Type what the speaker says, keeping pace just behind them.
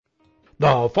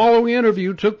The following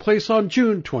interview took place on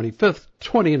June 25th,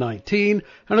 2019,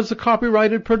 and is a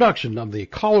copyrighted production of the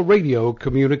Coloradio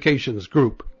Communications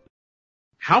Group.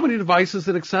 How many devices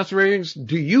and accessories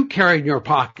do you carry in your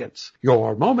pockets?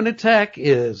 Your Moment in Tech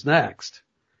is next.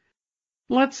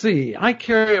 Let's see, I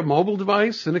carry a mobile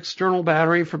device, an external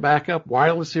battery for backup,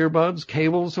 wireless earbuds,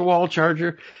 cables, a wall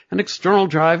charger, an external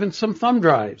drive, and some thumb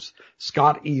drives.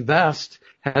 Scott eVest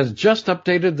has just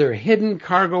updated their hidden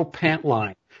cargo pant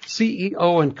line.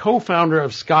 CEO and co-founder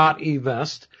of Scott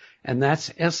eVest, and that's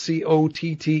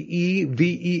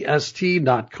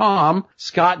SCOTTEVEST.com,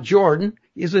 Scott Jordan,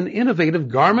 is an innovative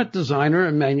garment designer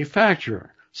and manufacturer.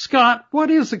 Scott,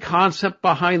 what is the concept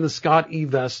behind the Scott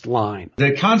eVest line?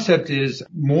 The concept is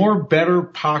more better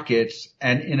pockets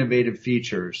and innovative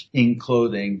features in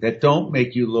clothing that don't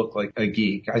make you look like a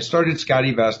geek. I started Scott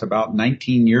eVest about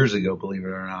 19 years ago, believe it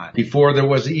or not, before there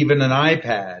was even an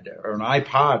iPad or an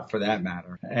iPod for that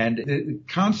matter. And the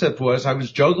concept was I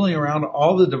was juggling around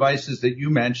all the devices that you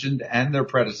mentioned and their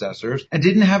predecessors and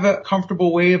didn't have a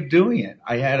comfortable way of doing it.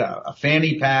 I had a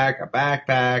fanny pack, a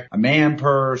backpack, a man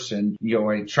purse, and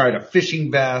I tried a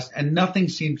fishing vest, and nothing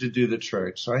seemed to do the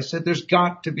trick. So I said, there's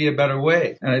got to be a better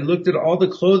way. And I looked at all the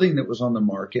clothing that was on the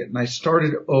market, and I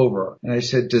started over. And I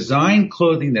said, design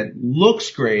clothing that looks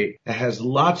great, that has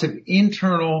lots of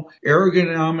internal,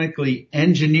 ergonomically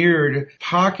engineered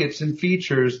pockets and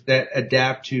features that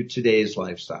adapt to today's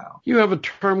lifestyle. You have a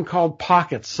term called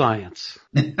pocket science.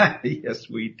 Yes,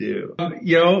 we do.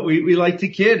 We like to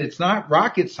kid. It's not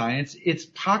rocket science. It's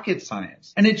pocket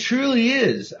science. And it truly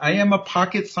is. I am a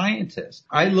pocket scientist.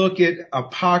 I look at a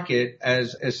pocket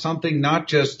as something not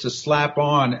just to slap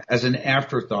on as an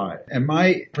afterthought. And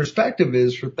my perspective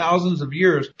is for thousands of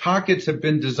years, pockets have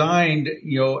been designed,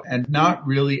 and not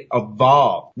really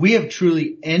evolved. We have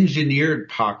truly engineered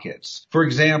pockets. For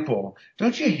example,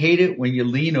 don't you hate it when you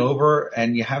lean over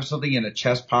and you have something in a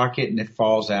chest pocket and it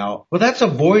falls out? Well, that's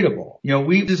avoidable.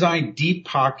 We've designed deep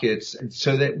pockets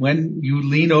so that when you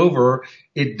lean over,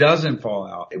 it doesn't fall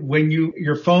out. When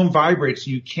your phone vibrates,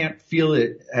 you can't feel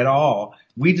it at all.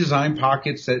 We design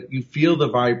pockets that you feel the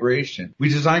vibration. We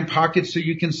design pockets so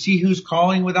you can see who's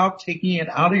calling without taking it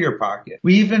out of your pocket.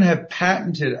 We even have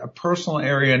patented a personal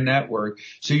area network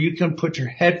so you can put your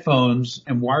headphones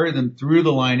and wire them through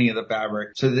the lining of the fabric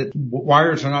so that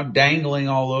wires are not dangling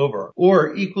all over.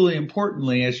 Or equally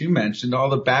importantly, as you mentioned, all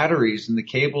the batteries and the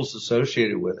cables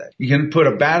associated with it. You can put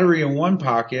a battery in one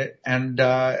pocket and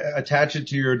attach it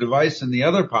to your device in the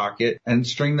other pocket and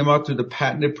string them up through the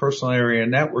patented personal area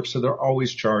network so they're always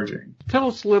charging. Tell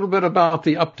us a little bit about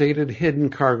the updated hidden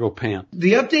cargo pants.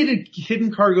 The updated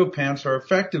hidden cargo pants are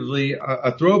effectively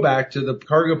a throwback to the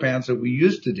cargo pants that we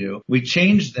used to do. We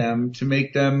changed them to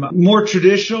make them more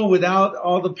traditional without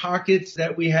all the pockets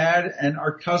that we had, and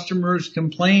our customers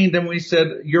complained, and we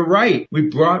said, you're right. We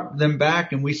brought them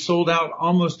back and we sold out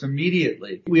almost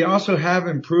immediately. We also have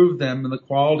improved them in the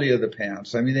quality of the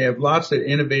pants. I mean, they have lots of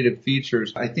innovative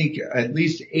features. I think at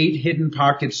least 8 hidden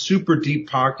pockets, super deep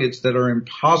pockets that are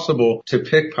impossible to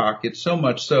pickpocket, so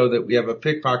much so that we have a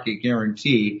pickpocket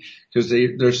guarantee because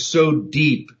they're so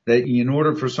deep that in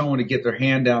order for someone to get their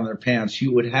hand down their pants,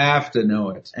 you would have to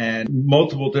know it. And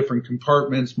multiple different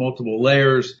compartments, multiple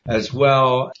layers as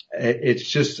well. It's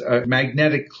just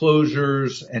magnetic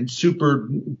closures and super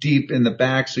deep in the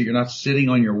back so you're not sitting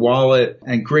on your wallet,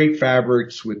 and great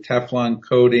fabrics with Teflon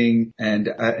coating and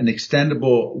an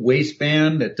extendable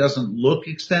waistband that doesn't look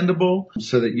extendable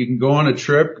so that you can go on a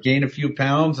trip, gain a few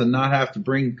pounds, and not have to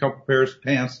bring a couple pairs of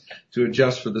pants to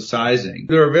adjust for the sizing.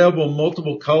 They're available in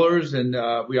multiple colors, and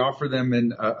we offer them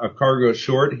in a cargo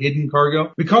short, hidden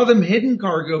cargo. We call them hidden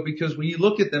cargo because when you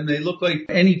look at them, they look like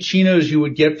any chinos you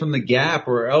would get from the Gap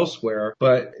or elsewhere,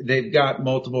 but they've got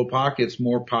multiple pockets,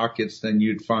 more pockets than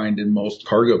you'd find in most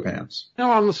cargo pants.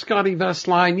 Now on the Scott eVest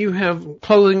line, you have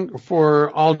clothing for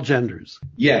all genders.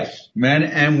 Yes, men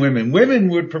and women. Women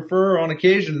would prefer on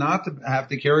occasion not to have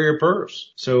to carry a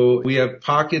purse. So we have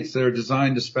pockets that are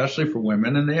designed especially for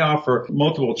women, and they offer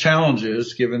multiple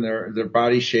challenges given their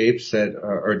body shapes that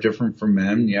are different from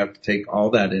men. You have to take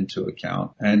all that into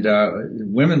account. And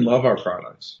women love our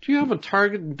products. Do you have a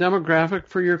target demographic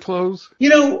for your clothes?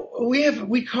 We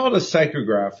call it a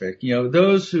psychographic.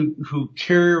 Those who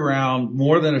carry around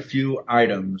more than a few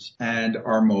items and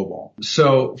are mobile.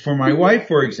 So for my wife,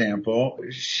 for example,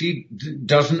 she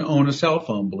doesn't own a cell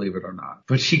phone, believe it or not,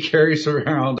 but she carries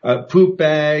around poop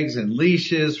bags and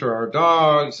leashes for our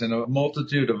dogs and a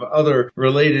multitude of other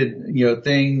related,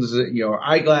 things,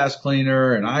 eyeglass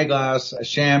cleaner and eyeglass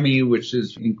chamois, which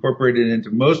is incorporated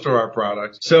into most of our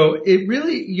products. So it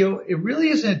really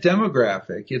isn't a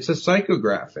demographic. It's a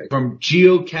psychographic, from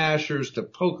geocachers to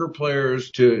poker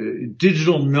players to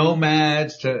digital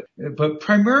nomads but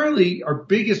primarily our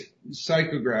biggest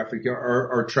psychographic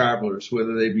are travelers,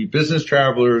 whether they be business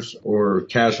travelers or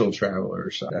casual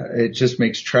travelers. It just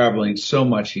makes traveling so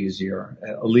much easier.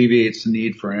 It alleviates the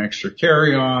need for an extra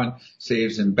carry-on,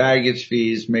 saves in baggage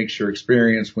fees, makes your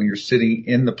experience when you're sitting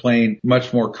in the plane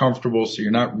much more comfortable, so you're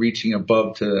not reaching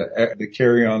above to the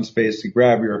carry-on space to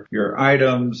grab your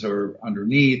items or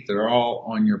underneath. They're all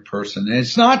on your person. And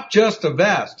it's not just a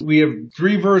vest. We have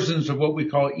 3 versions of what we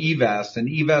call eVest, and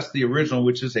eVest the original,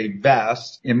 which is a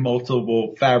vest in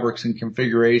multiple fabrics and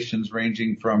configurations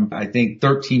ranging from, I think,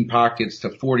 13 pockets to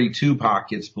 42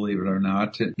 pockets, believe it or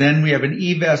not. Then we have an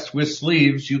eVest with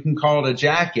sleeves. You can call it a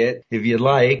jacket if you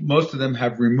like. Most of them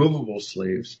have removable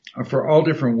sleeves for all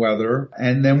different weather.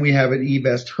 And then we have an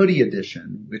eVest hoodie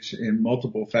edition, which in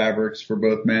multiple fabrics for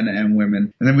both men and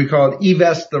women. And then we call it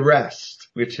eVest the Rest,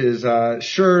 which is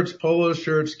shirts, polo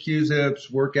shirts, Q-zips,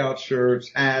 workout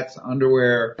shirts, hats,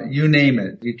 underwear, you name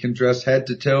it. You can dress head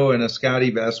to toe in a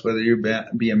Scotty vest, whether you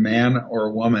be a man or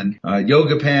a woman,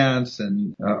 yoga pants,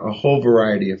 and a whole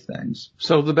variety of things.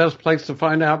 So the best place to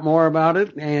find out more about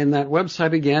it, and that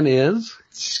website again is?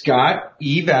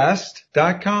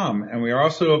 ScottEvest.com, and we are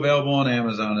also available on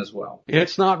Amazon as well.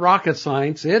 It's not rocket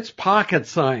science, it's pocket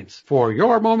science. For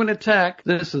Your Moment of Tech,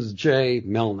 this is Jay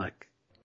Melnick.